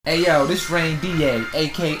Hey yo, this Rain DA,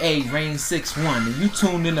 aka Rain 61, and you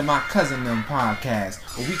tuned into my Cousin Them podcast,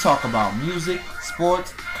 where we talk about music,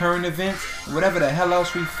 sports, current events, and whatever the hell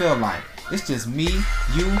else we feel like. It's just me,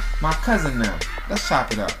 you, my cousin them. Let's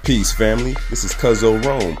chop it up. Peace, family. This is Cuzzo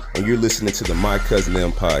Rome, and you're listening to the My Cousin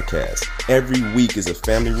Them podcast. Every week is a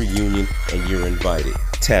family reunion, and you're invited.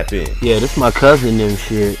 Tap in. Yeah, this my cousin them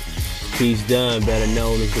shit. Peace Dunn, better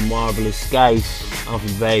known as the Marvelous Skice. I'm from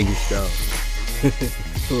Vegas, though.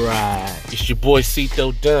 Right. It's your boy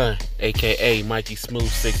Cito Dunn, aka Mikey Smooth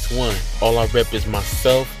 61. All I rep is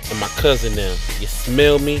myself and my cousin them. You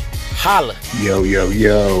smell me? Holla.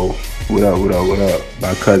 Yo. What up?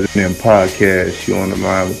 My Cousin Them podcast. You on the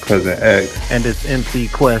line with Cousin X. And it's MC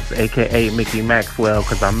Quest, aka Mickey Maxwell,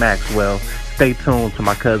 because I'm Maxwell. Stay tuned to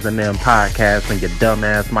my Cousin Them podcast and your dumb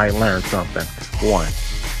ass might learn something. One.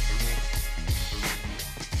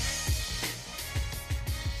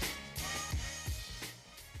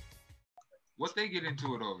 What they get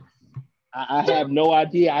into it over? I have no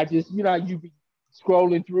idea. I just, you be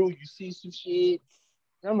scrolling through, you see some shit.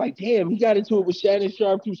 And I'm like, damn, he got into it with Shannon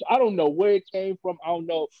Sharpe too. So I don't know where it came from. I don't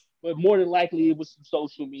know. But more than likely it was some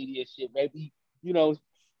social media shit. Maybe,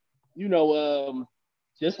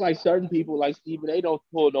 just like certain people like Stephen, they don't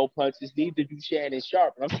pull no punches. Neither do Shannon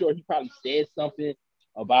Sharpe. And I'm sure he probably said something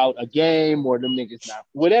about a game or them niggas not.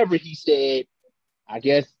 Whatever he said, I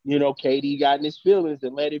guess, KD got in his feelings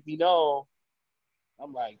and let it be known.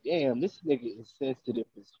 I'm like, damn, this nigga is sensitive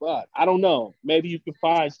as fuck. I don't know. Maybe you can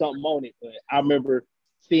find something on it, but I remember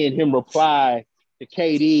seeing him reply to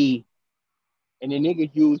KD, and the nigga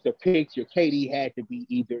used a picture. KD had to be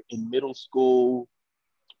either in middle school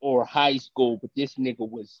or high school, but this nigga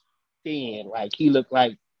was thin. Like, he looked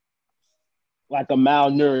like a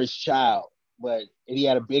malnourished child, but he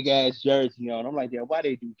had a big-ass jersey on. I'm like, damn, why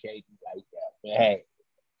they do KD like that? But hey,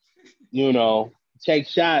 take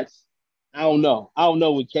shots. I don't know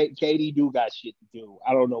what KD do got shit to do.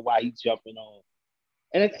 I don't know why he's jumping on.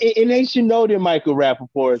 And they should know that Michael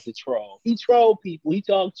Rappaport is a troll. He troll people. He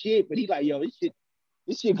talk shit, but he like, yo, this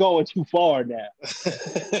shit going too far now.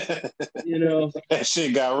 That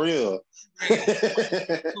shit got real.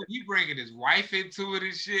 He bringing his wife into it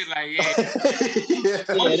and shit. Like, yeah.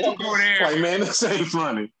 Go there. Like, man, this ain't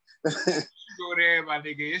funny. Go there, my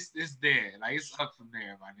nigga. It's there. Like, it's up from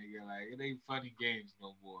there, my nigga. Like, it ain't funny games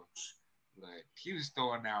no more. Like, he was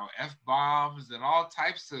throwing out F-bombs and all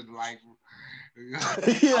types of, like...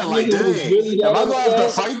 yeah, like, dang. Really am I going to have to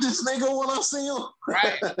fight this nigga when I see him?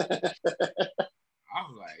 Right.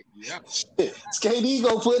 I'm like, yeah. Is KD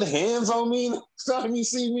gonna put hands on me next time you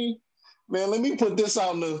see me? Man, let me put this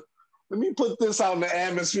out in the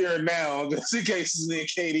atmosphere now, just in case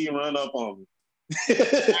KD run up on me.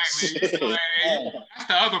 That's the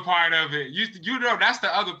other part of it. That's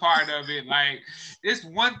the other part of it. Like, it's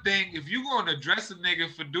one thing if you gonna address a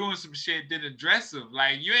nigga for doing some shit, then address him.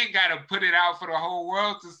 Like, you ain't gotta put it out for the whole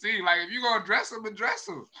world to see. Like, if you gonna address him, address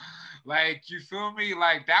him. Like, you feel me?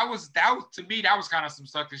 Like, that was to me, that was kind of some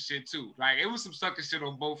sucker shit too. Like, it was some sucker shit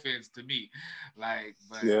on both ends to me. Like,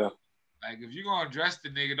 but yeah. Like, if you're going to address the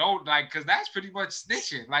nigga, don't, like, because that's pretty much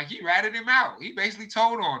snitching. Like, he ratted him out. He basically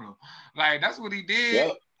told on him. Like, that's what he did.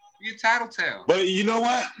 Yep. He a tattletale. But you know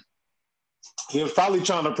what? He was probably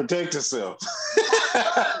trying to protect himself.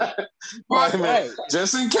 Right.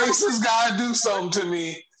 Just in case this guy do something to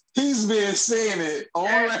me, he's been saying it on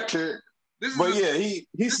record. He's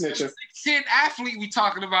snitching. 6'10" athlete we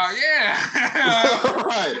talking about, yeah.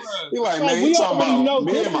 Right. He like, man, you talking about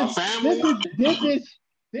me and my family?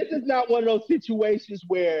 This is not one of those situations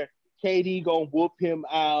where KD gonna whoop him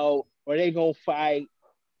out or they gonna fight.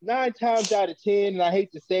 9 times out of 10, and I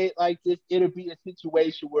hate to say it like this, it'll be a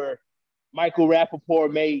situation where Michael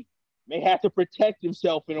Rappaport may have to protect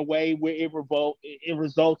himself in a way where it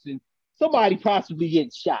results in somebody possibly getting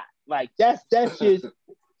shot. Like, that's just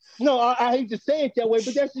no, I hate to say it that way,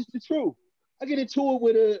 but that's just the truth. I get into it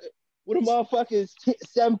with a motherfucker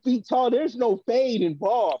 7 feet tall. There's no fade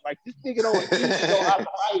involved. Like, this nigga don't know how to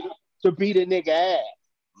fight to beat a nigga ass.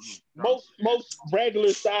 Most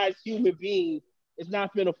regular sized human beings is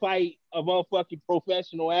not finna fight a motherfucking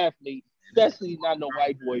professional athlete, especially not no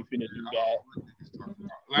white boy finna do that.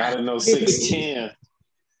 Not in no 6'10".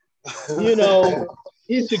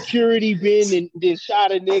 His security been and then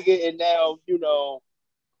shot a nigga, and now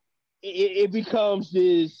it becomes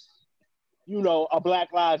this. A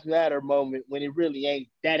Black Lives Matter moment when it really ain't.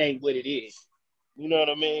 That ain't what it is. You know what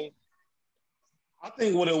I mean? I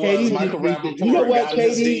think what it was, Michael Rappaport got in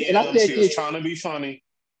his DMs. He was trying to be funny.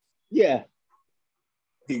 Yeah.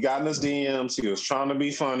 He got in his DMs. He was trying to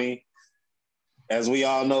be funny. As we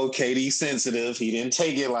all know, KD sensitive. He didn't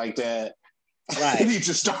take it like that. Right. He need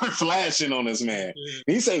to start flashing on this man.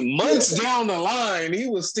 He say months down the line, he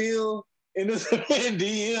was still in this DM.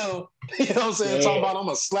 You know what I'm saying? Talking about I'm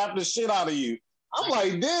gonna slap the shit out of you. I'm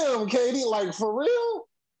like, damn, KD, like for real?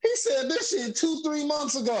 He said this shit 2-3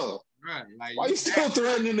 months ago. Right, like, why you still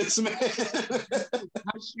threatening this man?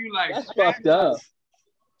 You like that's fucked up.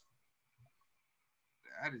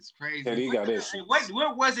 That is crazy. Yeah, he got this.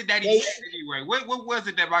 What was it that he said anyway? What was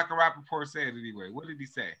it that Michael Rappaport said anyway? What did he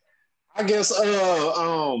say? I guess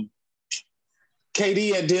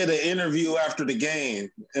KD had did an interview after the game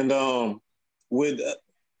and with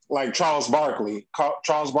like Charles Barkley.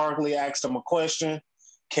 Charles Barkley asked him a question.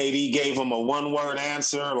 KD gave him a one-word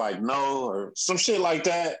answer, like no, or some shit like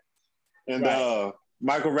that. And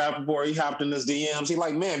Michael Rappaport, he hopped in his DMs. He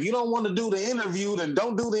like, man, if you don't want to do the interview, then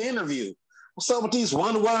don't do the interview. What's up with these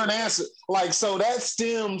one-word answers? Like, so that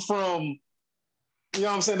stemmed from, you know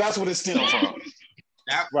what I'm saying? That's what it stemmed from.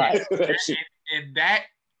 Right. and that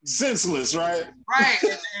senseless, right? Right,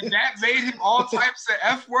 and that made him all types of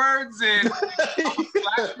F words and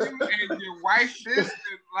your wife this and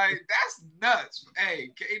like that's nuts. Hey,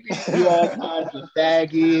 KD, you all kinds of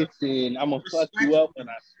faggots and I'm gonna fuck you up when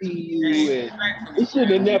I see you. And it should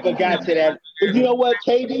have never got to that. But you know what?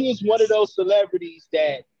 KD is one of those celebrities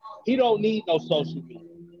that he don't need no social media.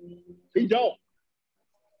 He don't.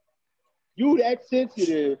 You that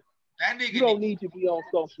sensitive. That nigga you don't need to be on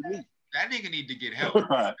social media. That nigga need to get help.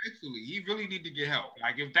 Actually, he really need to get help.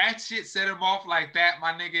 Like if that shit set him off like that,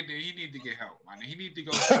 my nigga, then he need to get help. My nigga, he need to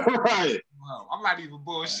go. Right. I'm not even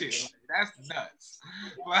bullshit. Like, that's nuts.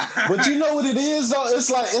 But you know what it is though? It's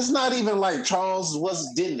like it's not even like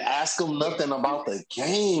Charles didn't ask him nothing about the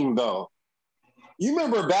game though. You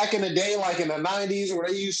remember back in the day, like in the 90s, where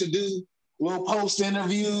they used to do little post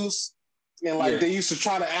interviews and like they used to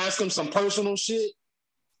try to ask him some personal shit.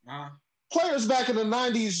 Players back in the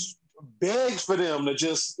 90s begged for them to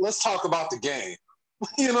just, let's talk about the game.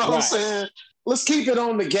 You know what I'm saying? Let's keep it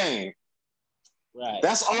on the game. Right.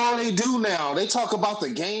 That's all they do now. They talk about the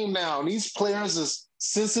game now. And these players is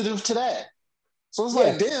sensitive to that. So it's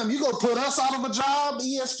like, damn, you gonna put us out of a job,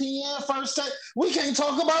 ESPN, First Take? We can't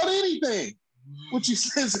talk about anything with you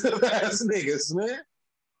sensitive ass niggas, man.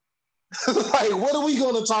 Like, what are we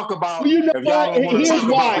going to talk about? Well, you know here's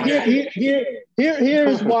why.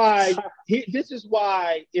 Here's why. This is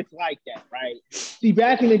why it's like that, right? See,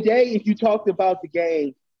 back in the day, if you talked about the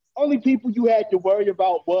game, only people you had to worry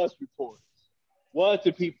about was reporters, was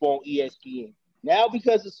the people on ESPN. Now,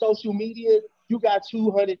 because of social media, you got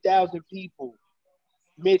 200,000 people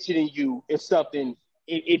mentioning you if something,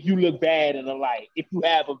 if you look bad in the light, if you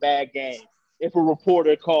have a bad game, if a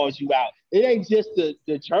reporter calls you out. It ain't just the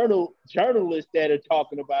journalists that are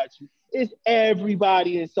talking about you. It's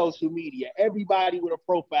everybody in social media. Everybody with a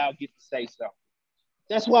profile gets to say something.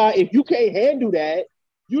 That's why if you can't handle that,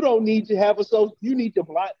 you don't need to have you need to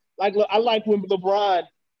block. Like I like when LeBron,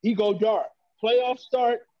 he go dark. Playoffs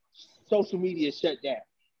start, social media shut down.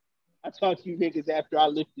 I talk to you niggas after I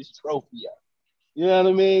lift this trophy up. You know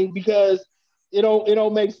what I mean? Because it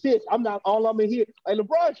don't make sense. I'm in here. Like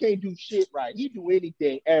LeBron can't do shit right. He do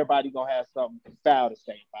anything, everybody gonna have something foul to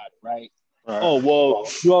say about it, right? Oh, well,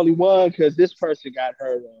 you only won because this person got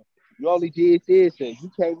hurt. You only did this and you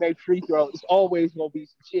can't make free throws. It's always gonna be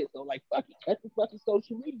some shit. So like, fuck it, cut the fucking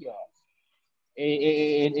social media off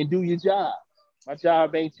and do your job. My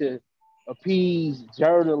job ain't to appease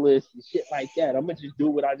journalists and shit like that. I'm gonna just do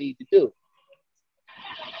what I need to do.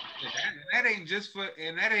 That ain't just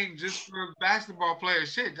for basketball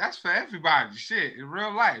players shit. That's for everybody shit in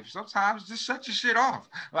real life. Sometimes just shut your shit off.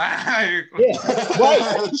 Like,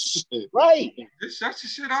 right. Just shut your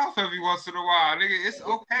shit off every once in a while, nigga. It's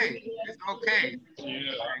okay. It's okay.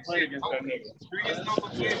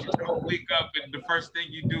 Don't wake up and the first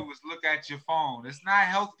thing you do is look at your phone. It's not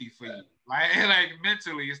healthy for you. Like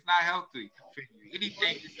mentally, it's not healthy for you.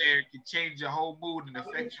 Anything in there can change your whole mood and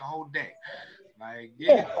affect your whole day. Like,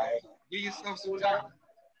 give yourself some time.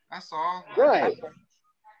 That's all. Right.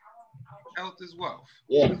 Health is wealth.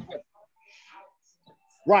 Yeah.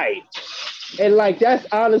 Right. And like that's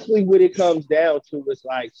honestly what it comes down to. It's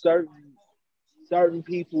like certain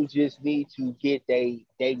people just need to get their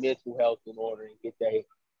mental health in order and get their,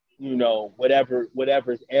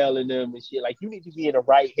 whatever's ailing them and shit. Like you need to be in the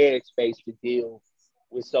right headspace to deal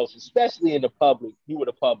with social, especially in the public. You in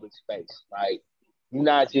a public space, right? You're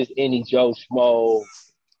not just any Joe Schmo,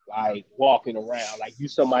 like walking around. Like you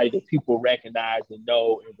somebody that people recognize and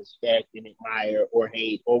know and respect and admire or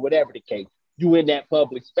hate or whatever the case. You in that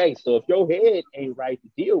public space. So if your head ain't right to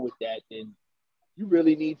deal with that, then you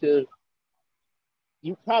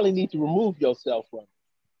probably need to remove yourself from it.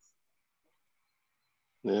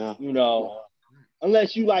 Yeah.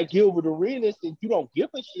 Unless you like Gilbert Arenas and you don't give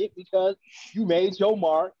a shit because you made your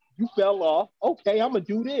mark, you fell off. Okay, I'm gonna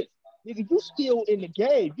do this. Nigga, you still in the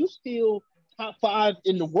game. You still top 5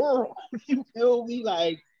 in the world. You feel me?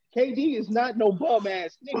 Like KD is not no bum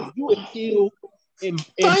ass nigga. You are still in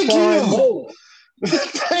prime mode.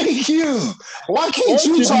 Thank you. Why can't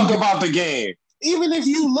you talk about the game? Even if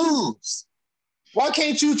you lose, why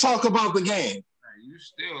can't you talk about the game? You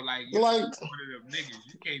still like one of them niggas.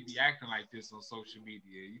 You can't be acting like this on social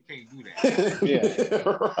media. You can't do that. Yeah,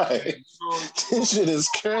 right. This shit is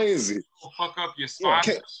crazy. You gonna fuck up your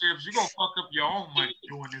sponsorships. You gonna fuck up your own money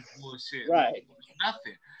doing this bullshit. Right.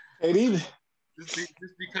 Nothing. And even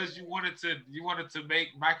just because you wanted to make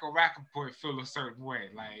Michael Rappaport feel a certain way,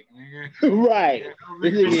 like right.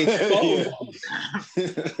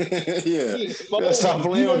 Yeah. Stop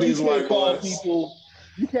playing with these white boys. People,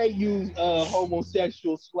 you can't use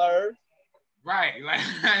homosexual slurs. Right, like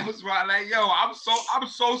what's right? Like, yo, I'm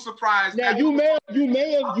so surprised. Now you may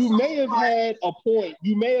have had a point.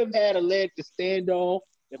 You may have had a leg to stand on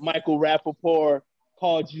if Michael Rappaport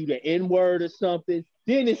called you the N-word or something.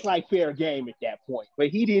 Then it's like fair game at that point. But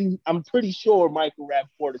he didn't. I'm pretty sure Michael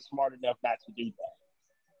Rappaport is smart enough not to do that.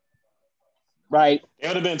 Right? They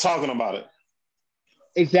would have been talking about it.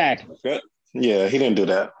 Exactly. Yeah, he didn't do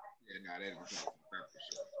that. Yeah, no, they didn't talk about that for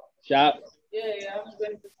sure. Shop? Yeah, I'm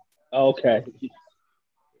ready. Okay.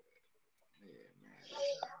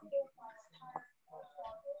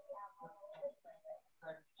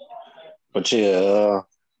 But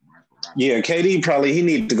KD probably he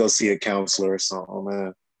need to go see a counselor or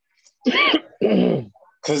something, man.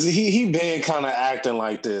 Cause he been kind of acting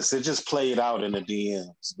like this. It just played out in the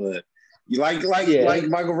DMs, but like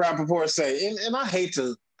Michael Rappaport say, and I hate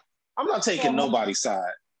to, I'm not taking nobody's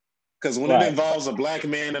side. Cause when it involves a black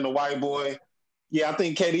man and a white boy, yeah, I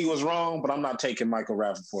think KD was wrong, but I'm not taking Michael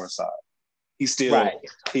Rappaport's side. He still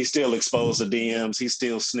exposed the DMs. He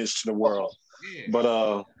still snitched to the world.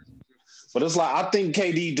 Yeah. But it's like I think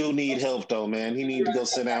KD do need help though, man. He need to go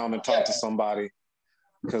sit down and talk to somebody.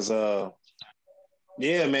 Cause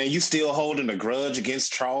yeah, man, you still holding a grudge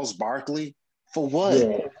against Charles Barkley for what?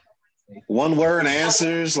 Yeah. One word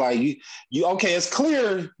answers, like you okay, it's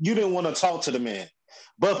clear you didn't want to talk to the man.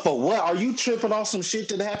 But for what? Are you tripping off some shit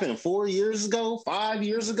that happened 4 years ago, 5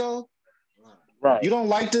 years ago? Right. You don't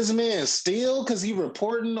like this man still because he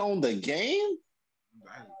reporting on the game?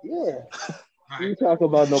 Yeah. You talk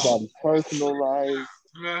about nobody's personal life.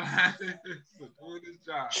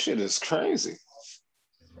 Shit is crazy.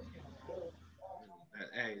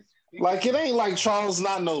 Like it ain't like Charles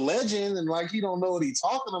not no legend and like he don't know what he's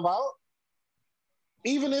talking about.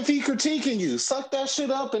 Even if he critiquing you, suck that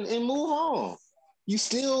shit up and move on. You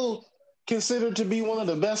still considered to be one of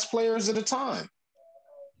the best players at the time.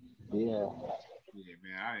 Yeah. Yeah,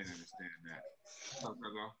 man, I didn't understand that.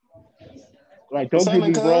 Like, don't get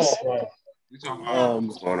me wrong, bro. You talking about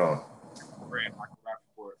what's going on? Michael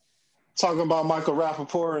Rappaport. Talking about Michael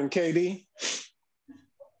Rappaport and KD.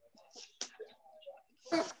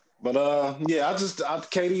 But yeah,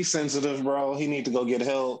 KD's sensitive, bro. He need to go get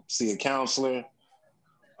help, see a counselor.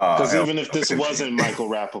 Because even if this wasn't Michael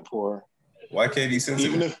Rappaport. Why KD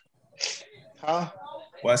sensitive? Even if,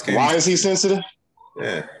 Why is KD Why is he sensitive?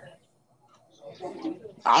 Yeah.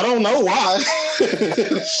 I don't know why.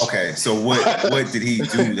 Okay, so what did he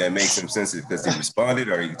do that makes him sensitive? Because he responded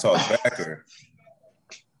or he talked back or?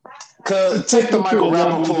 Take the Michael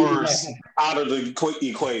Rappaport out of the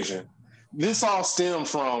equation. This all stemmed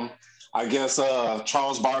from, I guess,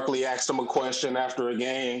 Charles Barkley asked him a question after a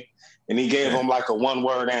game, and he gave him like a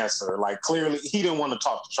one-word answer. Like clearly, he didn't want to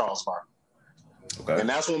talk to Charles Barkley. Okay. And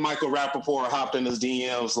that's when Michael Rappaport hopped in his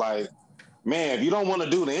DMs like, man, if you don't want to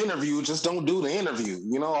do the interview, just don't do the interview.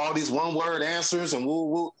 You know, all these one-word answers and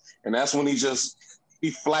woo-woo. And that's when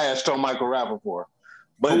he flashed on Michael Rappaport.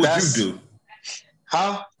 But what would you do?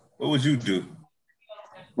 Huh? What would you do?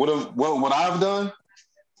 What I've done?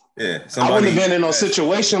 Yeah. I wouldn't have been in no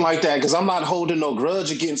situation like that because I'm not holding no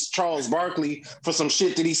grudge against Charles Barkley for some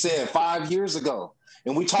shit that he said 5 years ago.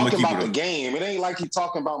 And we talking about the game. It ain't like he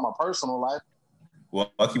talking about my personal life.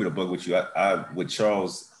 Well, I'll keep it a bug with you. I with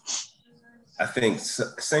Charles, I think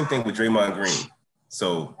same thing with Draymond Green.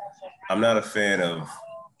 So I'm not a fan of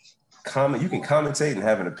comment. You can commentate and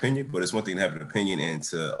have an opinion, but it's one thing to have an opinion and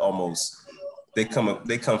to almost they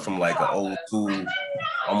come from like an old school,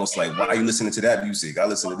 almost like, why are you listening to that music? I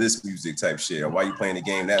listen to this music type shit, or why are you playing the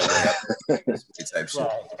game that way? Type shit.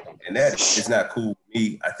 And that is not cool with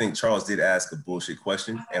me. I think Charles did ask a bullshit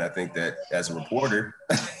question, and I think that as a reporter,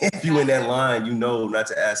 if you in that line, you know not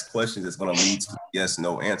to ask questions that's going to lead to a yes,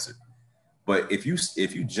 no answer. But if you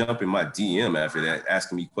jump in my DM after that,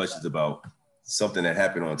 asking me questions about something that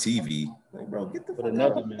happened on TV. Like, bro, get the fuck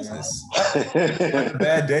another out of man. business. A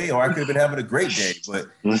bad day, or I could have been having a great day. But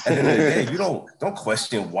at the end of the day, you don't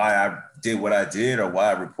question why I did what I did or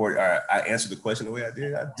why I reported or I answered the question the way I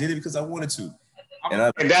did. I did it because I wanted to.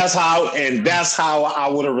 And that's how I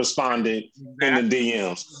would have responded in the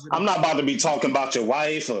DMs. I'm not about to be talking about your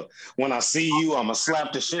wife, or when I see you, I'm gonna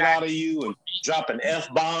slap the shit out of you and dropping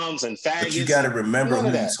F-bombs and faggots. But you got to remember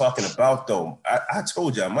who you're talking about, though. I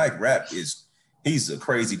told you, Mike Rapp he's a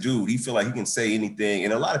crazy dude. He feel like he can say anything,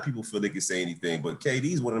 and a lot of people feel they can say anything. But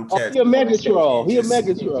KD's one of them cats. He a Megatron. He a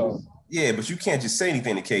Megatron. Yeah, but you can't just say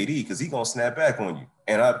anything to KD because he's gonna snap back on you.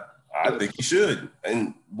 And I think you should.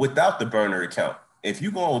 And without the burner account. If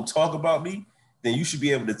you're going to talk about me, then you should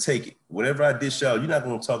be able to take it. Whatever I dish out, you're not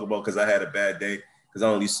going to talk about because I had a bad day,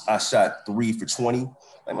 because I shot 3 for 20.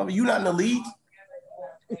 Like, you not in the league.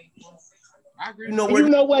 I agree. You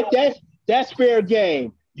know what? That's fair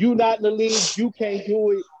game. You not in the league, you can't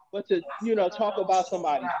do it. But to talk about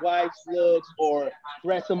somebody's wife's looks or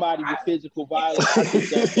threat somebody with physical violence, I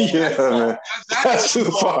think that's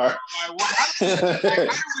too far.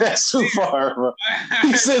 That's too far, bro.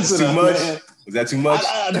 He's sensitive. Too much? Man. Was that too much?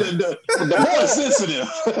 The boy's sensitive.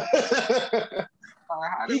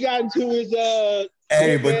 He got into his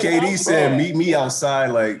Hey, but KD said meet me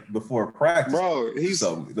outside like before practice. Bro,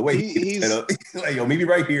 the way he's like, yo, meet me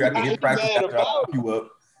right here. I can hit practice after I pick you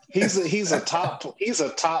up. He's a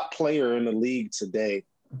top player in the league today.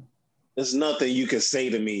 There's nothing you can say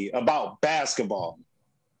to me about basketball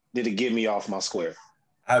that'll get me off my square.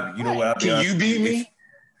 You know what? Can you beat me?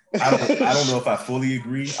 I don't know if I fully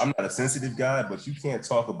agree. I'm not a sensitive guy, but you can't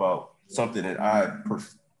talk about something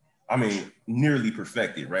that nearly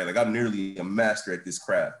perfected, right? Like, I'm nearly a master at this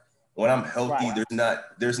craft. When I'm healthy,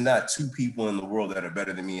 there's not 2 people in the world that are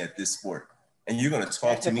better than me at this sport. And you're gonna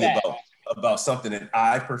talk to me about something that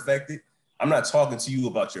I perfected. I'm not talking to you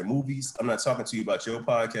about your movies. I'm not talking to you about your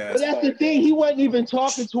podcast. But that's the thing. He wasn't even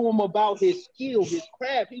talking to him about his skill, his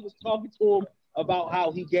craft. He was talking to him about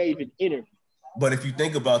how he gave an interview. But if you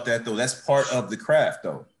think about that, though, that's part of the craft,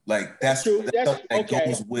 though. Like, that's something that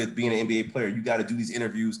goes with being an NBA player. You got to do these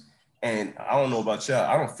interviews. And I don't know about y'all.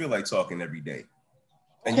 I don't feel like talking every day.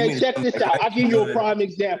 And okay, check this out. I'll give you a prime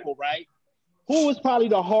example, right? Who was probably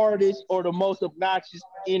the hardest or the most obnoxious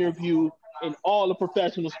interview in all the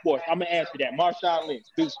professional sports? I'm going to answer that. Marshawn Lynch,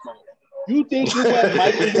 beast mode. You think you had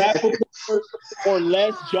Michael Rappaport or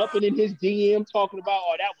Les jumping in his DM talking about,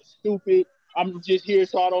 oh, that was stupid. I'm just here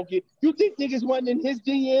so I don't get. You think niggas wasn't in his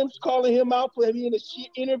DMs calling him out for being a shit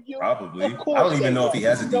interview? Probably. Of course, I don't even know if he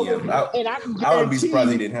has a DM. I would be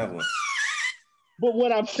surprised he didn't have one. But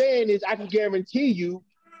what I'm saying is, I can guarantee you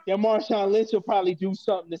that Marshawn Lynch will probably do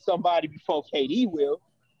something to somebody before KD will.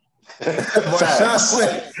 Marshawn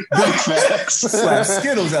Lynch slap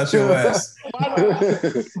Skittles out your ass.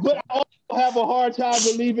 But I also have a hard time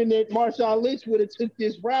believing that Marshawn Lynch would have took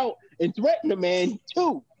this route and threatened the man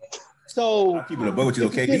too. So I'm keeping a boat with you.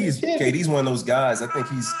 KD's one of those guys. I think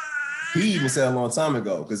he even said a long time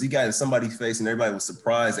ago, because he got in somebody's face and everybody was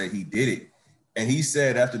surprised that he did it. And he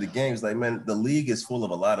said after the game, he's like, man, the league is full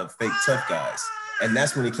of a lot of fake tough guys. And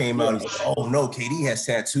that's when he came out. He's like, oh no, KD has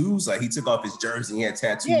tattoos. Like, he took off his jersey and he had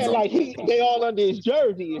tattoos. Yeah, like they all under his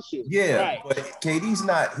jersey and shit. Yeah, right. But KD's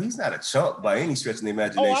not a chump by any stretch of the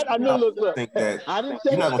imagination. Oh, I know. Look, I think that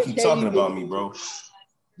you're not gonna keep talking about me, bro.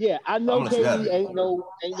 Yeah, I know KD ain't no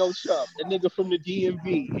chump. That nigga from the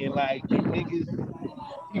DMV, and like you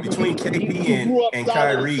niggas. Between KD and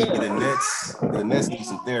Kyrie, the Nets need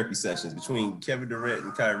some therapy sessions. Between Kevin Durant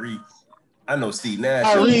and Kyrie, I know Steve Nash.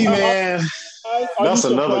 Kyrie, man, that's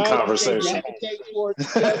another conversation.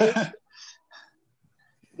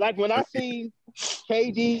 Like when I see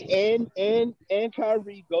KD and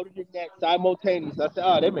Kyrie go to the Nets simultaneously, I said,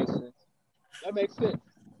 "Oh, that makes sense. That makes sense."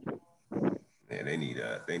 Yeah, they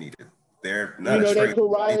need they're not. You know, they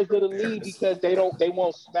pariahs of the league because they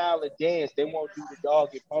won't smile and dance. They won't do the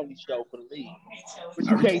dog and pony show for the league. But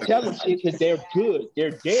you can't tell them shit because they're good.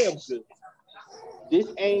 They're damn good. This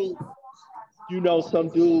ain't, some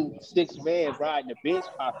dude 6 man riding the bench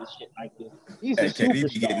popping shit like this. He's a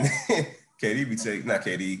superstar. KD be taking, not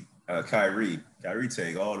KD, Kyrie. Kyrie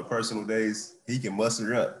take all the personal days. He can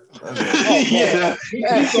muster up. Yeah. He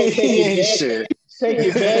take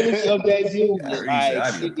advantage of that view.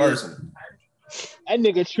 That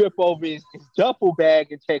nigga trip over his duffel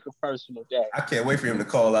bag and take a personal day. I can't wait for him to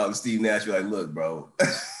call out and Steve Nash be like, look, bro,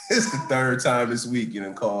 it's the 3rd time this week you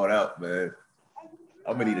done called out, man.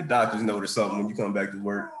 I'm gonna need a doctor's note or something when you come back to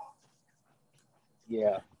work.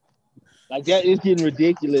 Yeah. Like, that is getting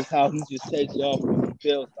ridiculous how he just takes off when he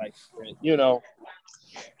feels like,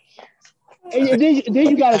 And then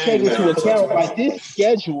you got to take into account like this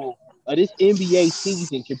schedule of this NBA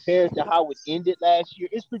season compared to how it ended last year.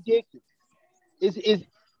 It's ridiculous. It's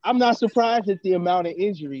I'm not surprised at the amount of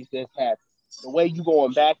injuries that's happened. The way you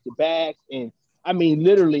going back to back, and I mean,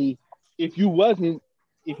 literally, if you weren't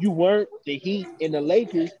the Heat and the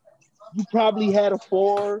Lakers, you probably had a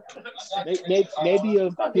maybe a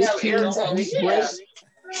 15-week break.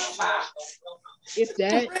 If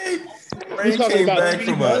that, Ray came back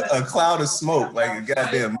from a cloud of smoke like a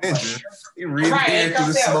goddamn ninja. He reappeared through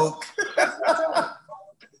the smoke.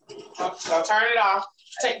 So turn it off.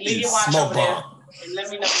 Leave your watch over there. And let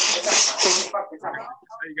me know.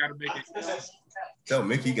 You gotta make it. Tell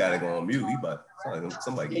Mickey he gotta go on mute. He about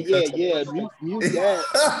somebody. Yeah. Mute that.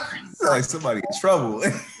 Sound like somebody in trouble.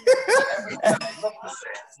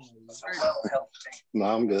 No,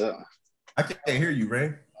 I'm good. I can't hear you,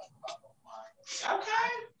 Ray.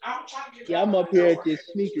 Okay. I'm up here at this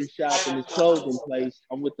sneaker shop in this clothing place.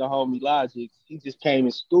 I'm with the homie Logic. He just came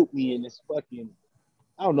and scooped me in this fucking.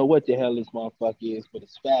 I don't know what the hell this motherfucker is, but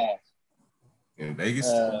it's fast. In Vegas?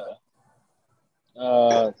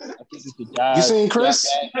 I think it's a guy. You seen Chris?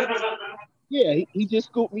 Yeah, he just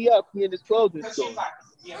scooped me up here in this clothing store.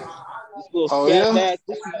 This little yeah? back,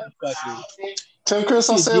 this motherfucker. Tell Chris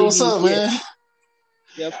I said what's up, man.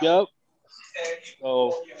 Yep.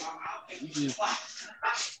 So,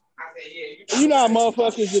 you know how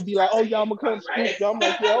motherfuckers would be like, oh, y'all, I'm going to come scoop. I'm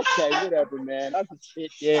like, yeah, okay, whatever, man. I just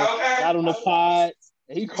sit there, got on the pod.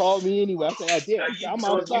 And he called me anyway. I said, damn, I'm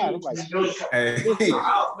outside. I'm like, hey,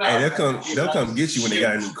 they'll come get you when they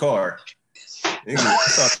got a new car. When they got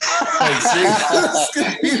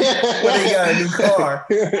a new car.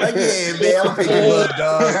 Like, yeah, man, I'll pick you up,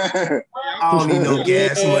 dog. I don't need no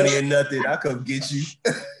gas money or nothing. I'll come get you.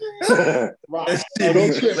 Right.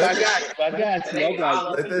 Don't trip. I got you.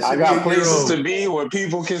 I got places to be where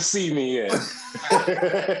people can see me at.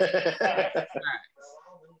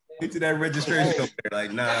 Get to that registration over there.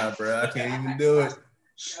 Like, nah, bro, I can't even do it.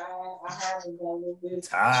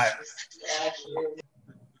 Tired.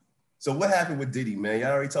 So what happened with Diddy, man?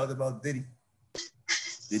 Y'all already talked about Diddy.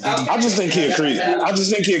 I just think he a creep.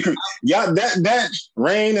 Yeah, that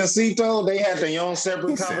Rain and Cito, they had their own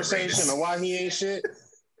separate conversation of why he ain't shit.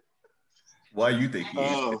 Why you think he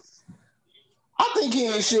ain't shit? I think he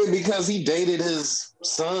ain't shit because he dated his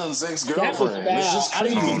son's ex-girlfriend. It's just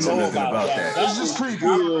creepy. I don't know nothing about that. It's just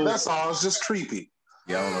creepy. That's all. It's just creepy.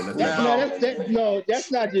 Yeah, I don't know nothing about that.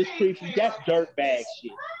 That's not just creepy. That's dirtbag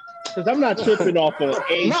shit. Because I'm not tripping off of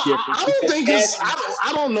age difference. I don't think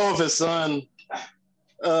I don't know if his son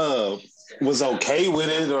was okay with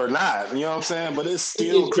it or not. You know what I'm saying? But it's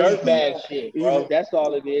still dirtbag shit, bro. That's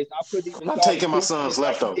all it is. I'm not taking my son's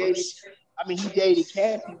leftovers. He dated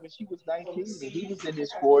Cassie when she was 19 and he was in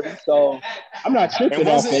his 40s, so I'm not tripping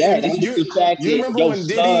off of that. It's just the fact you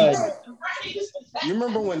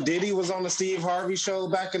remember when Diddy was on the Steve Harvey show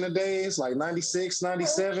back in the days, like 96,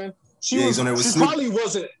 97? She probably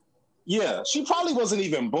wasn't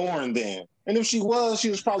even born then. And if she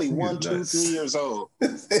was probably 1, 2, 3 years old.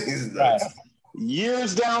 Right.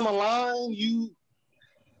 Years down the line,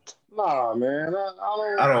 nah, man.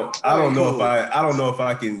 I don't know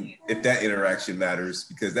if that interaction matters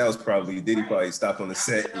because that was probably Diddy probably stopped on the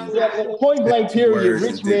set. Point blank period.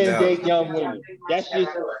 Rich men date young women. That's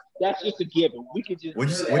just a given. We could just go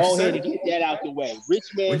ahead and get that out the way.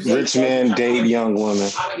 Rich men date young women.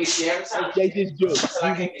 They just do. You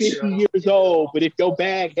be 50 years old, but if your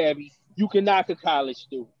bag heavy, you can knock a college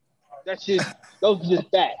student. Those are just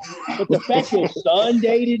facts. But the fact your son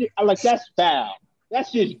dated it, I'm like, that's foul.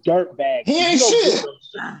 That's just dirtbag. He ain't shit.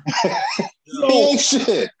 He ain't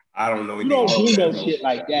shit. I don't know. You don't do no shit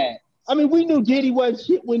like that. I mean, we knew Diddy wasn't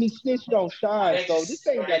shit when he snitched on Shine, so this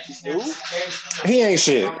ain't got to do. He ain't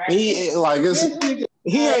shit. He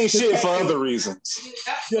ain't shit for other reasons.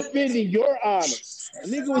 Defending your honor. A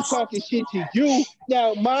nigga was talking shit to you.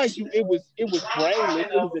 Now, mind you, it was brainless.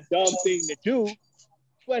 It was a dumb thing to do,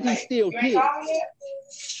 but he still did.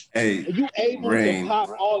 Hey, are you able to pop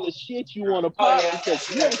all the shit you want to pop because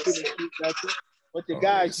you ain't gonna shoot nothing, but the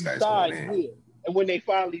guys you signed will. And when they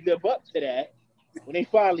finally live up to that, when they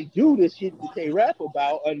finally do the shit that they rap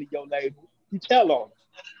about under your label, you tell on them.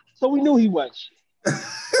 So we knew he wasn't shit.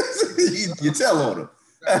 You tell on him.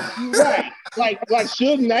 Right. Like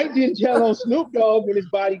Suge Knight didn't tell on Snoop Dogg when his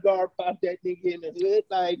bodyguard popped that nigga in the hood.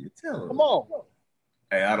 Like, come on.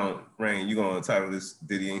 Hey, Rain, you gonna title this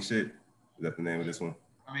Diddy Ain't Shit? Is that the name of this one?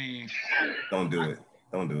 I mean, don't do it.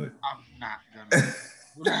 Don't do it. I'm not gonna.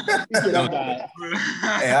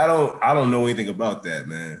 Hey, I don't know anything about that,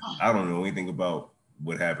 man. I don't know anything about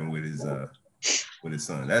what happened with his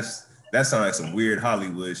son. That sounds like some weird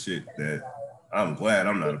Hollywood shit that I'm glad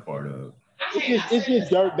I'm not a part of. It's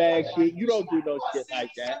just dirtbag shit. You don't do no shit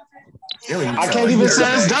like that. I can't even say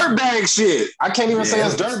it's dirtbag shit. I can't even say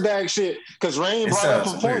it's dirtbag shit because Rain brought up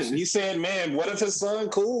a point. He said, "Man, what if his son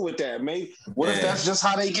cool with that? Maybe what if that's just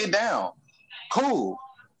how they get down? Cool.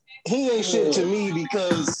 He ain't shit to me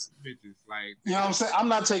because." You know what I'm saying? I'm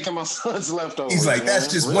not taking my son's leftovers. He's like, that's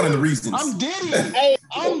just one of the reasons. I'm Diddy. Hey,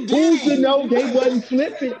 who's to know they wasn't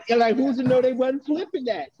flipping? And like, who's to know they wasn't flipping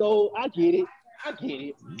that? So I get it.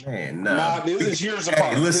 Man, nah. This is years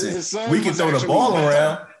apart. Hey, listen, we can throw the ball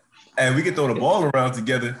around, and we can throw the ball around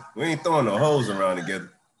together. We ain't throwing no hoes around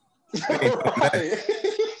together.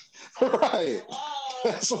 Right.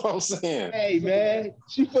 That's what I'm saying. Hey, man,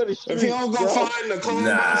 she for the streets. If you don't go find the clone,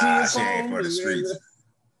 she ain't for the streets.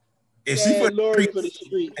 If she for the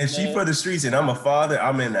streets, and she for the streets, and I'm a father,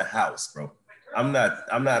 I'm in the house, bro. I'm not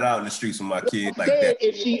out in the streets with my kid like that.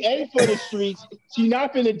 If she ain't for the streets, she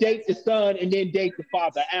not finna date the son and then date the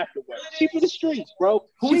father afterwards. She for the streets, bro.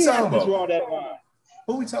 Who we talking about? Draw that line.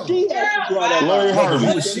 Who we talking about? She has to draw that Lori line. Harvey.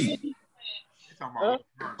 Who is she?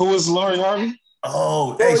 Who is Lori Harvey?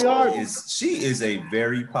 Oh, hey, she is a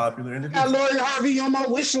very popular individual. Got Lori Harvey on my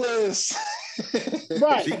wish list.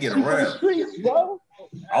 Right. She get around. Streets, bro.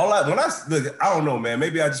 When I look, I don't know, man.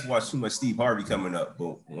 Maybe I just watched too much Steve Harvey coming up,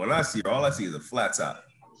 but when I see her, all I see is a flat top,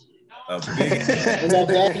 a big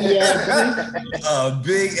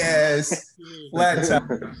ass flat top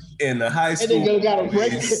in the high school. And then you got a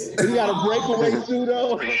breakaway suit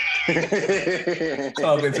on.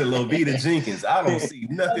 Talking to Lovita Jenkins, I don't see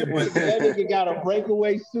nothing but that nigga got a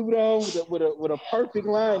breakaway suit on with a perfect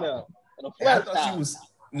lineup and a flat top. I thought she was.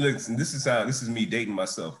 Listen, this is me dating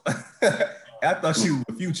myself. I thought she was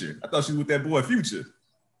with Future. I thought she was with that boy Future.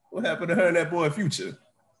 What happened to her and that boy Future?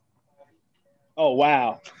 Oh,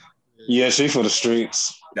 wow. Yeah, she for the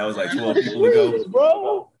streets. That was like 12 people ago.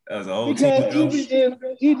 Bro. That was a whole team ago.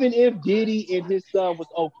 Even if Diddy and his son was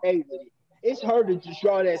okay with it, it's hard to just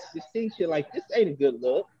draw that distinction like this ain't a good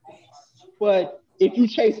look. But if you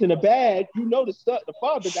chasing a bag, you know the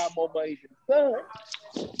father got more money than the son.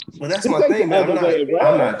 Well, that's my thing, man.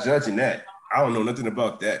 I'm not judging that. I don't know nothing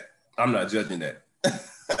about that. I'm not judging that.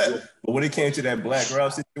 But when it came to that Black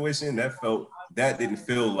Ralph situation, that didn't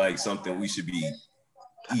feel like something we should be eating.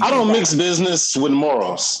 I don't mix business with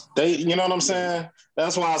morals. You know what I'm saying?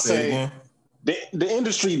 That's why I say the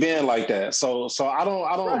industry been like that. So I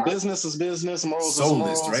don't business is business, morals is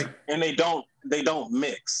morals, right? And they don't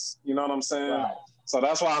mix. You know what I'm saying? Right. So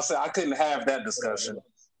that's why I said I couldn't have that discussion.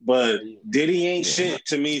 But Diddy ain't shit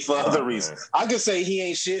to me for other reasons. I could say he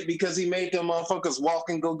ain't shit because he made them motherfuckers walk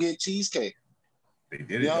and go get cheesecake. They did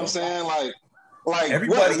it. You know what I'm saying? Like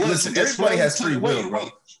everybody. Listen, everybody has free will, bro.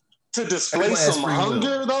 To display some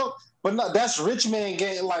hunger, though. But no, that's rich man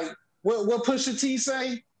game. Like what Pusha T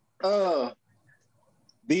say?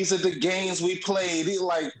 These are the games we played.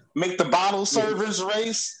 Like make the bottle servers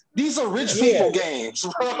race. These are rich people games,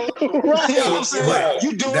 bro. Right. You know what I'm saying?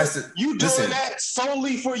 You doing that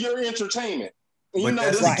solely for your entertainment. And but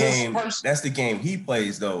that's the game. That's the game he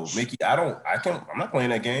plays, though, Mickey. I'm not playing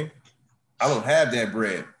that game. I don't have that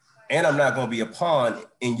bread, and I'm not gonna be a pawn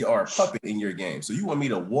or a puppet in your game. So you want me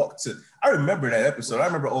to walk to? I remember that episode. I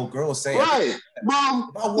remember old girl saying, "Right, bro.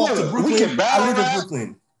 I walk to Brooklyn. I live in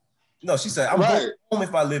Brooklyn." No, she said, "I'm going home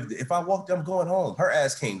if I lived. If I walked, I'm going home." Her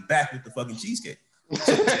ass came back with the fucking cheesecake.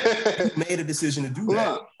 So he made a decision to do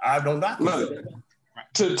that. I don't knock it.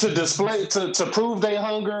 To display to prove they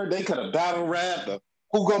hunger, they could have battle rapped.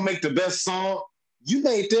 Who gonna make the best song? You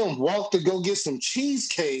made them walk to go get some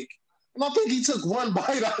cheesecake, and I think he took one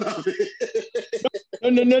bite out of it.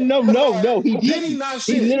 No. He didn't.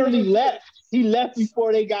 He literally left. He left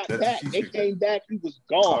before they got back. They came back. He was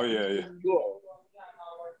gone. Oh yeah.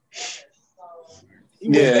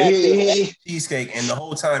 He cheesecake, and the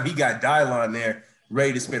whole time he got Dylon there,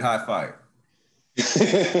 ready to spit hot fire.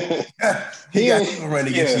 He got people running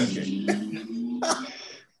to get cheesecake.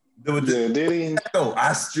 Did he? No,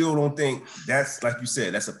 I still don't think that's, like you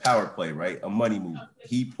said, that's a power play, right? A money move.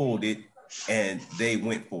 He pulled it, and they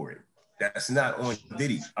went for it. That's not on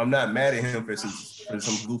Diddy. I'm not mad at him for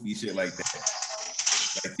some goofy shit like that.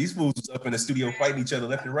 Like, these fools was up in the studio fighting each other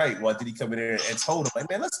left and right while Diddy come in there and told him, like,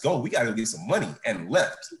 man, let's go. We got to go get some money, and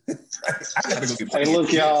left. I got to go get money. Hey,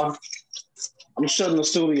 look, y'all. I'm shutting the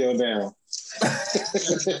studio down.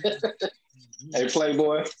 Hey,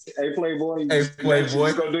 Playboy. You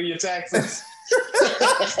go do your taxes.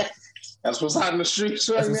 That's what's hot in the streets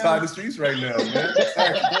right now. That's what's hot in the streets right now, man.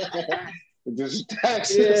 Just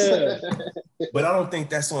taxes. Yeah. But I don't think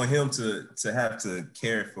that's on him to have to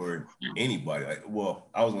care for anybody. Like, well,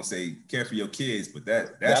 I was gonna say care for your kids, but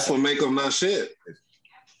that's what make them not shit.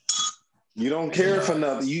 You don't care for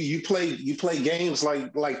nothing. You play games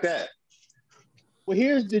like that. Well,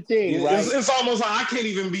 here's the thing, right? It's almost like I can't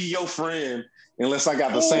even be your friend unless I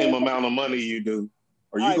got the same amount of money you do.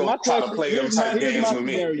 Or you gonna try to play them type games with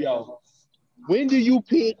me. Scenario. When do you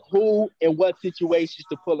pick who and what situations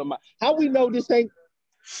to pull him out? How we know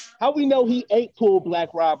he ain't pulled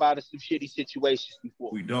Black Rob out of some shitty situations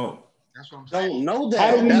before? We don't. That's what I'm saying. Don't know that.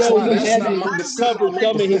 How do we know he hasn't covered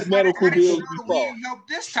some of his medical bills before? He didn't help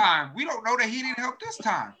this time. We don't know that he didn't help this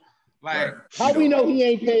time. Like, how we know he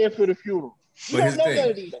ain't paying for the funeral? But here's the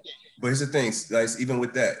thing. But here's the thing. Like, even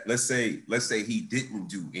with that, let's say he didn't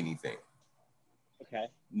do anything.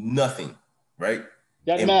 Okay. Nothing. Right.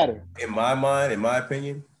 Doesn't matter. In my mind, in my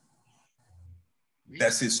opinion,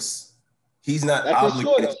 he's not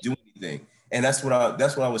obligated to do anything. And that's what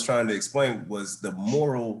I was trying to explain was the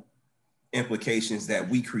moral implications that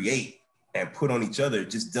we create and put on each other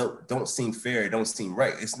just don't seem fair, don't seem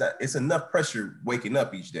right. It's enough pressure waking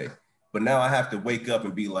up each day. But now I have to wake up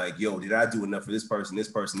and be like, yo, did I do enough for this person?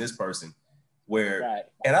 Where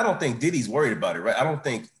and I don't think Diddy's worried about it, right? I don't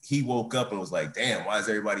think he woke up and was like, damn, why is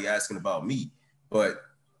everybody asking about me? But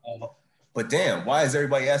damn, why is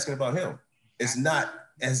everybody asking about him? It's not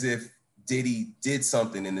as if Diddy did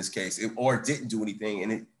something in this case or didn't do anything.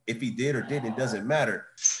 And if he did or didn't, it doesn't matter.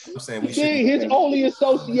 I'm saying his only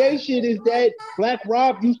association is that Black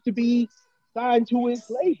Rob used to be signed to his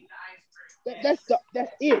label. That's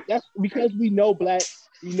it. That's because we know Black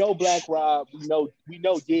Rob, we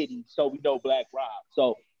know Diddy, so we know Black Rob.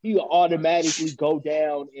 So he will automatically go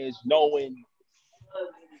down as knowing,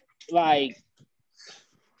 like,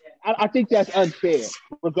 I think that's unfair.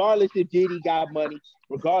 Regardless if Diddy got money,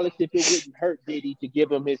 regardless if it wouldn't hurt Diddy to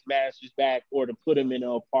give him his masters back or to put him in an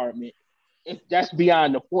apartment, that's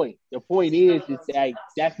beyond the point. The point is that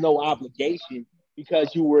that's no obligation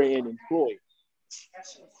because you were an employee.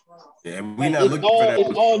 Yeah, we're not looking for that.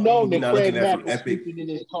 It's all known that Fred Mack was sleeping in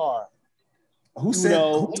his car. Who said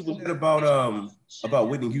that about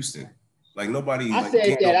Whitney Houston? Like nobody. I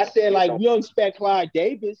said that. I said like we don't expect Clyde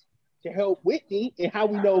Davis to help Whitney, and how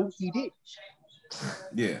we know he did.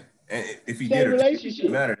 Yeah, and if he did, it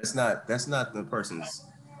doesn't matter. That's not the person's.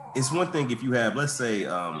 It's one thing if you have, let's say,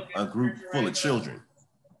 a group full of children.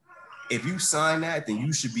 If you sign that, then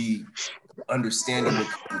you should be understanding what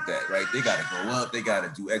comes with that, right? They got to grow up, they got to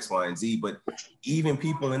do X, Y, and Z. But even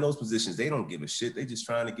people in those positions, they don't give a shit. They just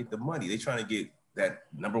trying to get the money. They trying to get that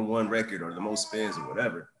 #1 record or the most spins or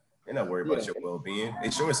whatever. They're not worried about your well-being. They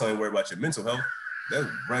sure as hell ain't worried about your mental health. They'll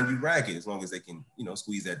run you ragged as long as they can,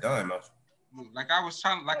 squeeze that dime out. Like I was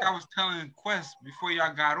telling Quest before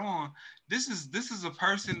y'all got on, this is a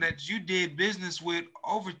person that you did business with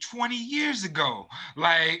over 20 years ago.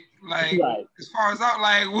 Like as far as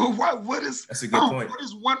what is that's a good point. What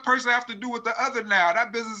does one person have to do with the other now?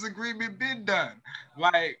 That business agreement been done.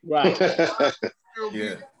 Like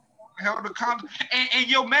yeah. Held accountable. And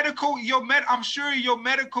your medical, I'm sure your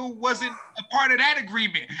medical wasn't a part of that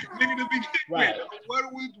agreement. Right.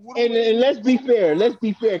 And let's be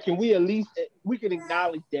fair. Can we at least can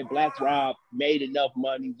acknowledge that Black Rob made enough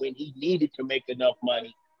money when he needed to make enough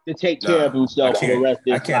money to take care of himself for the rest of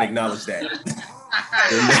his life. I can't acknowledge that.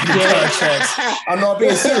 I'm not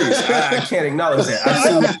being serious. I can't acknowledge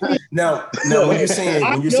that. Now when you're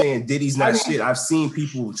saying Diddy's not shit, I've seen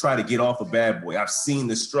people try to get off of Bad Boy. I've seen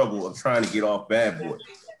the struggle of trying to get off Bad Boy,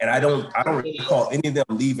 and I don't recall any of them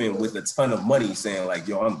leaving with a ton of money saying like,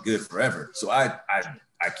 "Yo, I'm good forever." So I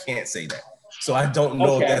can't say that. So I don't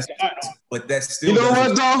know but that's still. You know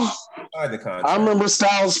what though? I remember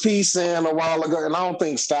Styles P saying a while ago, and I don't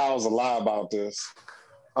think Styles will lie about this.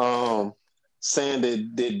 Saying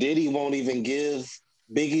that Diddy won't even give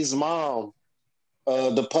Biggie's mom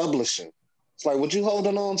the publishing. It's like, what you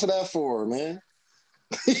holding on to that for, man?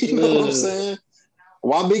 You know what I'm saying?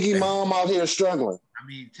 Why Biggie mom out here struggling? I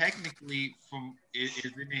mean, technically,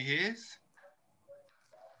 isn't it his?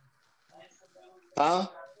 Huh?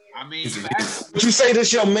 I mean, but you say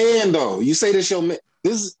this your man though. You say this your man.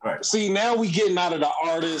 See, now we getting out of the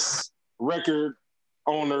artist, record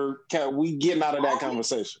owner. We getting out of that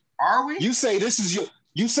conversation. Are we? You say this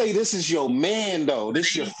is your man though.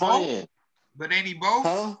 This your friend. But ain't he both?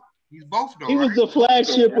 Huh? He's both though. He was the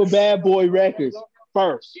flagship of Bad Boy Records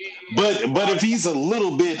first. But if he's a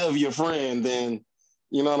little bit of your friend, then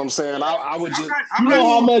you know what I'm saying. I would just. Do you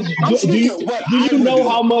know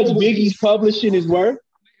how much Biggie's publishing is worth?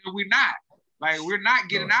 We're not. Like we're not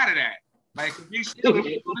getting out of that. Like we still in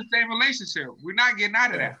the same relationship. We're not getting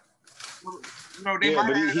out of that. You know, they Yeah, might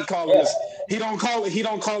but have he call him his, he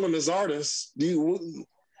don't call him his artist. but You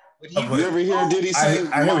ever hear Diddy say I hear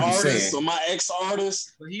my what you're artist saying. or my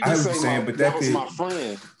ex-artist? but he I hear was what you're saying, but that was my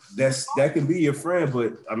friend. that can be your friend,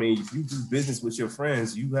 but I mean, if you do business with your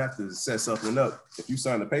friends, you have to set something up. If you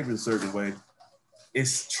sign the papers a certain way,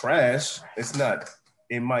 it's trash. It's not.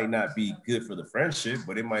 It might not be good for the friendship,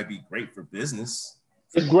 but it might be great for business.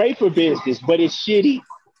 It's great for business, but it's shitty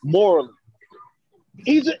morally.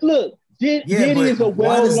 Diddy is a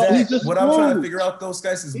well-known. He's a what I'm trying to screw. figure out, those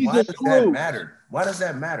guys, is He's why a does that screw. matter? Why does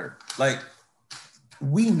that matter? Like,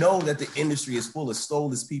 we know that the industry is full of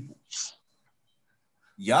soulless people.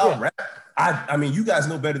 Y'all rap. I mean, you guys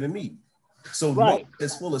know better than me. So Right.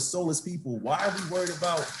 it's full of soulless people. Why are we worried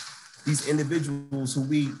about these individuals who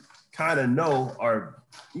we kind of know are,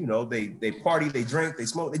 you know, they party, they drink, they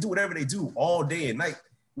smoke, they do whatever they do all day and night.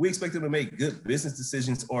 We expect them to make good business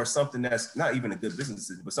decisions or something that's not even a good business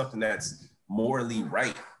decision, but something that's morally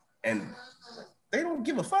right. And they don't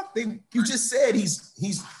give a fuck. You just said he's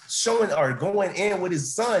showing or going in with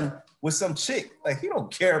his son with some chick. Like, he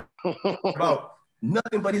don't care about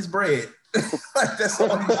nothing but his bread. Like, that's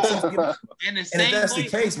all he's in the and same if that's way. the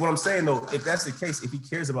case, what I'm saying though, if that's the case, if he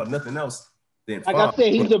cares about nothing else, then Like fine. I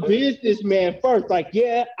said, he's a businessman first. Like,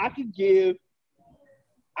 yeah, I can give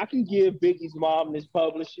Biggie's mom this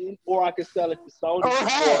publishing, or I can sell it to Sony Or for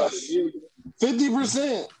half.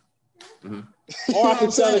 50%. Mhm. Or I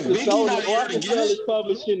can sell it to Biggie Sony, not or here I to can get sell it. his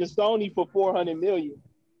publishing to Sony for $400 million.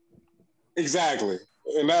 Exactly.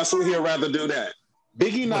 And that's what he'd rather do that.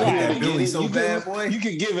 Biggie not Right. here to That get Billy it. so bad, boy. You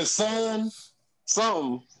could give his son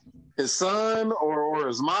something. His son or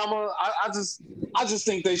his mama. I just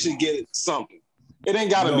think they should get something. It ain't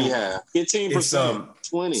gotta be half. 15%,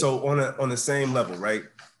 20. So on the same level, right?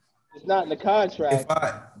 It's not in the contract.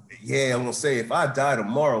 I'm gonna say, if I die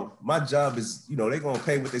tomorrow, my job is, you know, they're gonna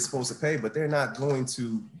pay what they're supposed to pay, but they're not going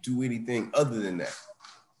to do anything other than that.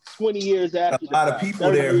 20 years after. A lot of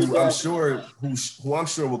people there who I'm sure.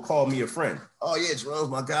 sure will call me a friend. Oh yeah, Jerome's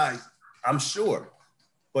my guy. I'm sure.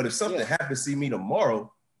 But if something happens to see me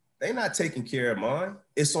tomorrow, they're not taking care of mine.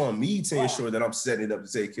 It's on me to ensure that I'm setting it up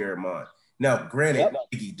to take care of mine. Now, granted,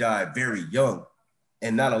 Biggie died very young,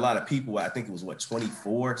 and not a lot of people, I think it was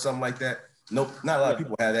 24, something like that. Nope, not a lot of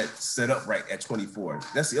people have that set up right at 24.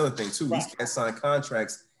 That's the other thing too. These cats sign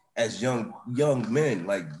contracts as young men,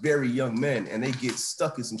 like very young men, and they get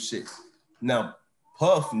stuck in some shit. Now,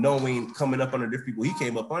 Puff, coming up under different people he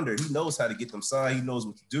came up under, he knows how to get them signed, he knows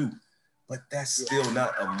what to do. But that's still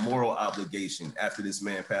not a moral obligation after this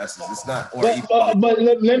man passes. It's not. But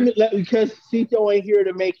let me because Cito ain't here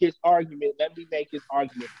to make his argument. Let me make his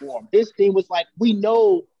argument for him. His thing was like, we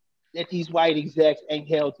know that these white execs ain't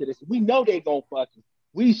held to this. We know they gonna fuck us.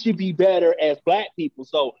 We should be better as black people.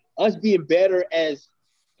 So us being better as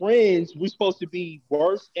friends, we're supposed to be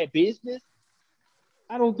worse at business.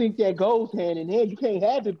 I don't think that goes hand in hand. You can't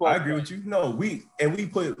have it both. I agree with you. No, we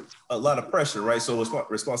put a lot of pressure, right? So it's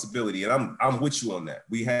responsibility, and I'm with you on that.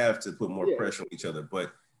 We have to put more pressure on each other,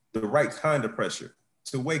 but the right kind of pressure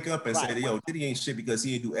to wake up and say, yo, Diddy ain't shit because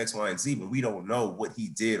he didn't do X, Y, and Z, but we don't know what he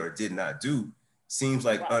did or did not do, seems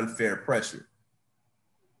like unfair pressure.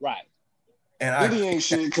 Right. And Diddy ain't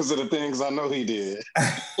shit because of the things I know he did.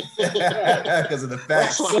 Because of the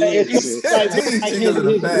facts.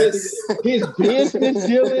 His business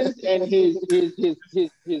dealings and his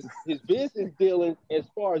business dealings as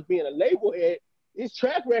far as being a label head, his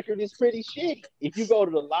track record is pretty shitty. If you go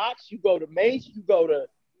to the Locks, you go to Mace, you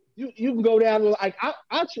can go down to like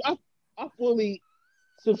I fully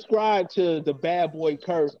subscribe to the Bad Boy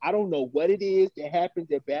curse. I don't know what it is that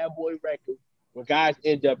happens at Bad Boy Records where guys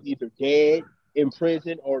end up either dead, in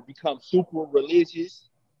prison, or become super religious.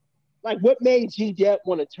 Like, what made G-Dep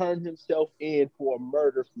want to turn himself in for a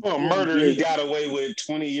murder? He got away with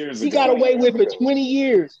 20 years ago. He got away with for 20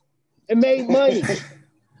 years and made money.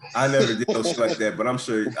 I never did no shit like that, but I'm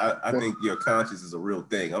sure, I think your conscience is a real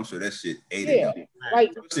thing. I'm sure that shit ate it.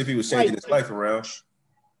 Like, especially if he was changing his life around.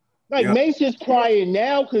 Like, Mace is crying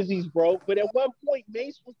now because he's broke, but at one point,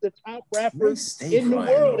 Mace was the top rapper in the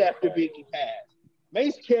world after Biggie passed.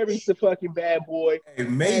 Mace carries the fucking Bad Boy. Hey,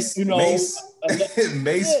 Mace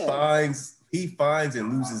finds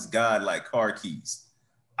and loses God like car keys.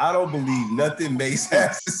 I don't believe nothing Mace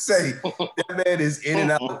has to say. That man is in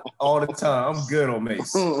and out all the time. I'm good on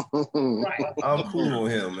Mace. I'm cool on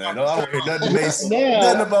him, man. I don't hear nothing Mace.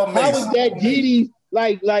 Nothing about Mace. How is that Diddy's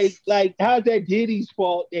how's that Diddy's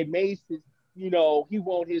fault that Mace is, he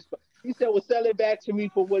won't his. He said, "Well, sell it back to me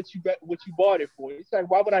for what you bought it for." He's like,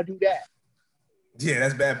 "Why would I do that?" Yeah,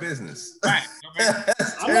 that's bad business. Right.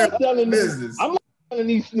 I'm not selling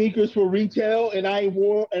these sneakers for retail, and I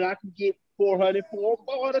can get 400 for him.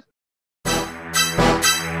 Border.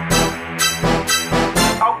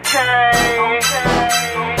 Okay.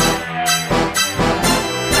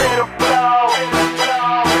 Finna blow.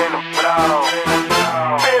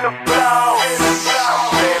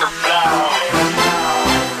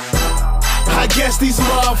 I guess these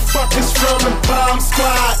motherfuckers from the bomb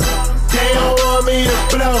squad, they don't want me to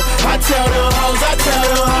blow. I tell them hoes,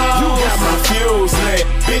 you got my fuse lit,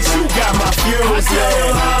 bitch, you got my fuse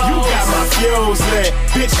lit. You got my fuse lit,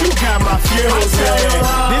 bitch, you got my fuse lit.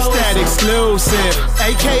 This that exclusive,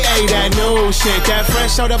 aka that new shit. That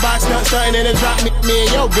fresh out the box, not starting in the drop. Me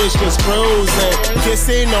and your bitch just cruising,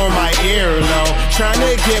 kissing on my earlobe, trying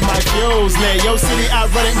to get my fuse lit. Yo city, I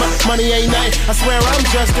run it, money ain't nothing. I swear I'm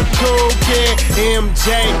just a cool kid.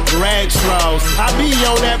 MJ Retros, I be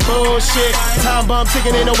on that bullshit. Time bomb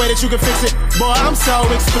ticking in a way that you can fix it. Boy, I'm so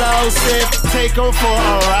explosive. Take him for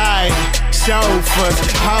a ride. Chauffeurs,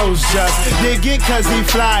 hoes just dig it cause he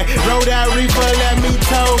fly. Roll that reefer, let me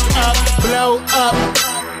toke up, blow up.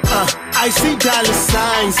 I see dollar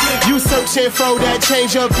signs. You searching for that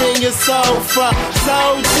change up in your sofa.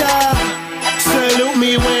 Soldier, salute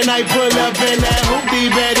me when I pull up in that hoopty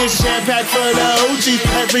bed. It's champagne for the hoochie.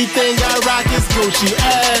 Everything I rock is Gucci.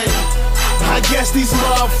 Ay. I guess these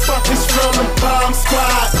motherfuckers from the bomb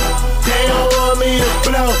squad, they don't want me to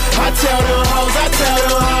blow. I tell them hoes,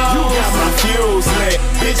 you got my fuse lit,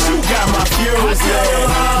 bitch, you got my fuse lit.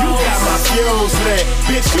 You got my fuse lit,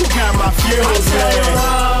 bitch, you got my fuse lit.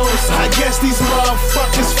 I guess these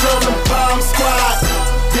motherfuckers from the bomb squad,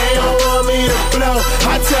 they don't want me to blow.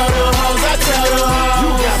 I tell them hoes, you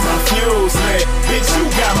got my fuse lit, bitch, you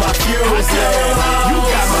got my fuse lit. You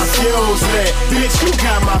got my fuse lit, bitch, you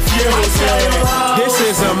got my fuse lit. This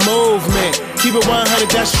is a movement, keep it 100,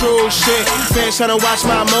 that's true shit. Fans tryna watch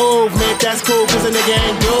my movement, that's cool cause a nigga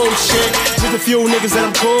ain't do shit. Just a few niggas that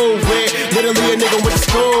I'm cool with, literally a nigga with the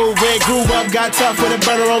school with. Grew up, got tough with a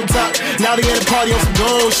burner on top, now they at a party on some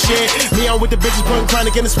gold shit. Me on with the bitches putting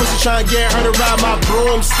chronic in the switch trying to get her to ride my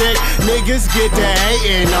broomstick. Niggas get to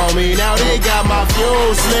hating on me, now they got my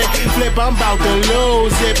fuse lit. Flip, I'm about to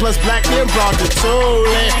lose it, plus black then brought the tool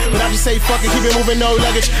in. But I just say fuck it, keep it moving, no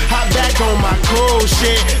luggage. Hop back on my cool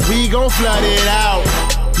shit, we gon' flood it out.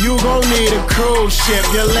 You gon' need a cruise ship,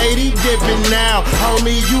 your lady dipping now.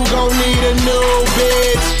 Homie, you gon' need a new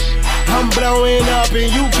bitch. I'm blowing up and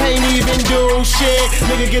you can't even do shit.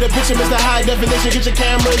 Nigga, get a picture, Mr. High Definition. Get your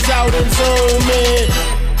cameras out and zoom in.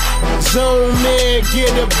 Zoom in,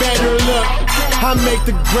 get a better look. I make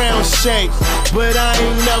the ground shake, but I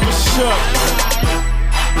ain't never shook.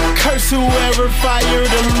 Curse whoever fired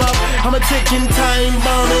them up. I'm a ticking time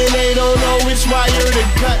bomb and they don't know which wire to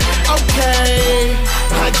cut. Okay,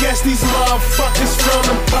 I guess these motherfuckers from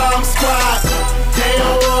the bomb squad, they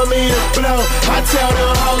don't want me to blow. I tell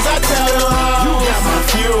them hoes, you got my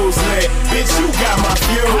fuse lit, bitch, you got my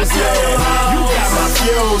fuse lit. You got my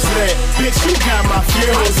fuse lit, bitch, you got my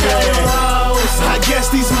fuse lit. I guess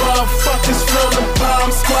these motherfuckers from the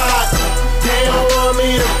bomb squad, they don't want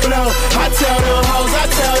me to blow. I tell them hoes,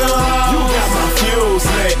 you got my fuse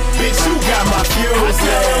lit, bitch, you got my fuse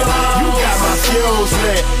lit. You got my fuse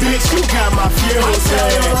lit, bitch, you got my fuse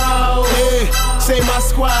lit. Hey, say my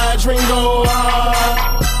squadron go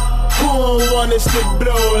hard. Who don't want us to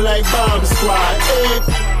blow like bomb squad?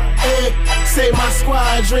 Hey, say my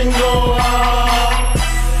squadron go hard.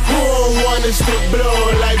 Who don't want us to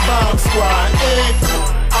blow like bomb squad? Hey,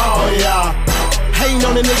 oh yeah. Hating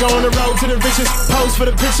on the nigga on the road to the riches. Pose for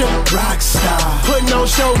the picture, rockstar. Putting on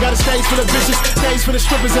show, got a stage for the bitches, stage for the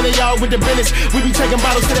strippers, and they all with the business. We be taking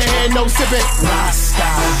bottles to the head, no sipping.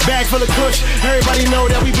 Rockstar. Bag full of kush, everybody know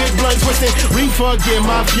that we big blunt twisting. Reefer, get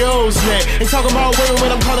my fuse lit. Ain't talking about women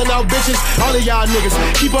when I'm calling out bitches. All of y'all niggas,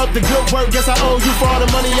 keep up the good work. Guess I owe you for all the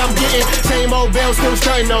money I'm getting. Same old bell, still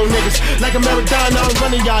stunting on niggas. Like a marathon, I'm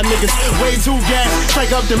running y'all niggas. Way too gas,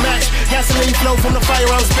 strike up the match. Gasoline flow from the fire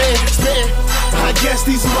I'm spitting. I guess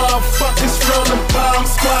these motherfuckers from the bomb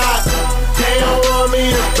squad, they don't want me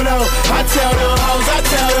to blow. I tell them hoes,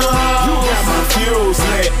 you got my fuse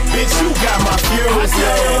lit, bitch, you got my fuse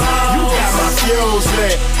lit. You got my fuse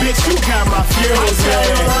lit, bitch, you got my fuse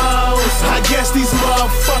lit. I guess these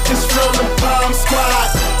motherfuckers from the bomb squad,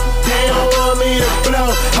 they don't want me to blow.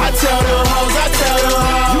 I tell them hoes,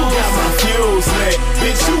 you got my fuse lit,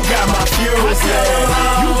 bitch, you got my fuse lit.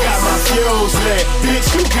 You got my fuse lit, bitch,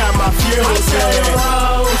 you got my fuse lit.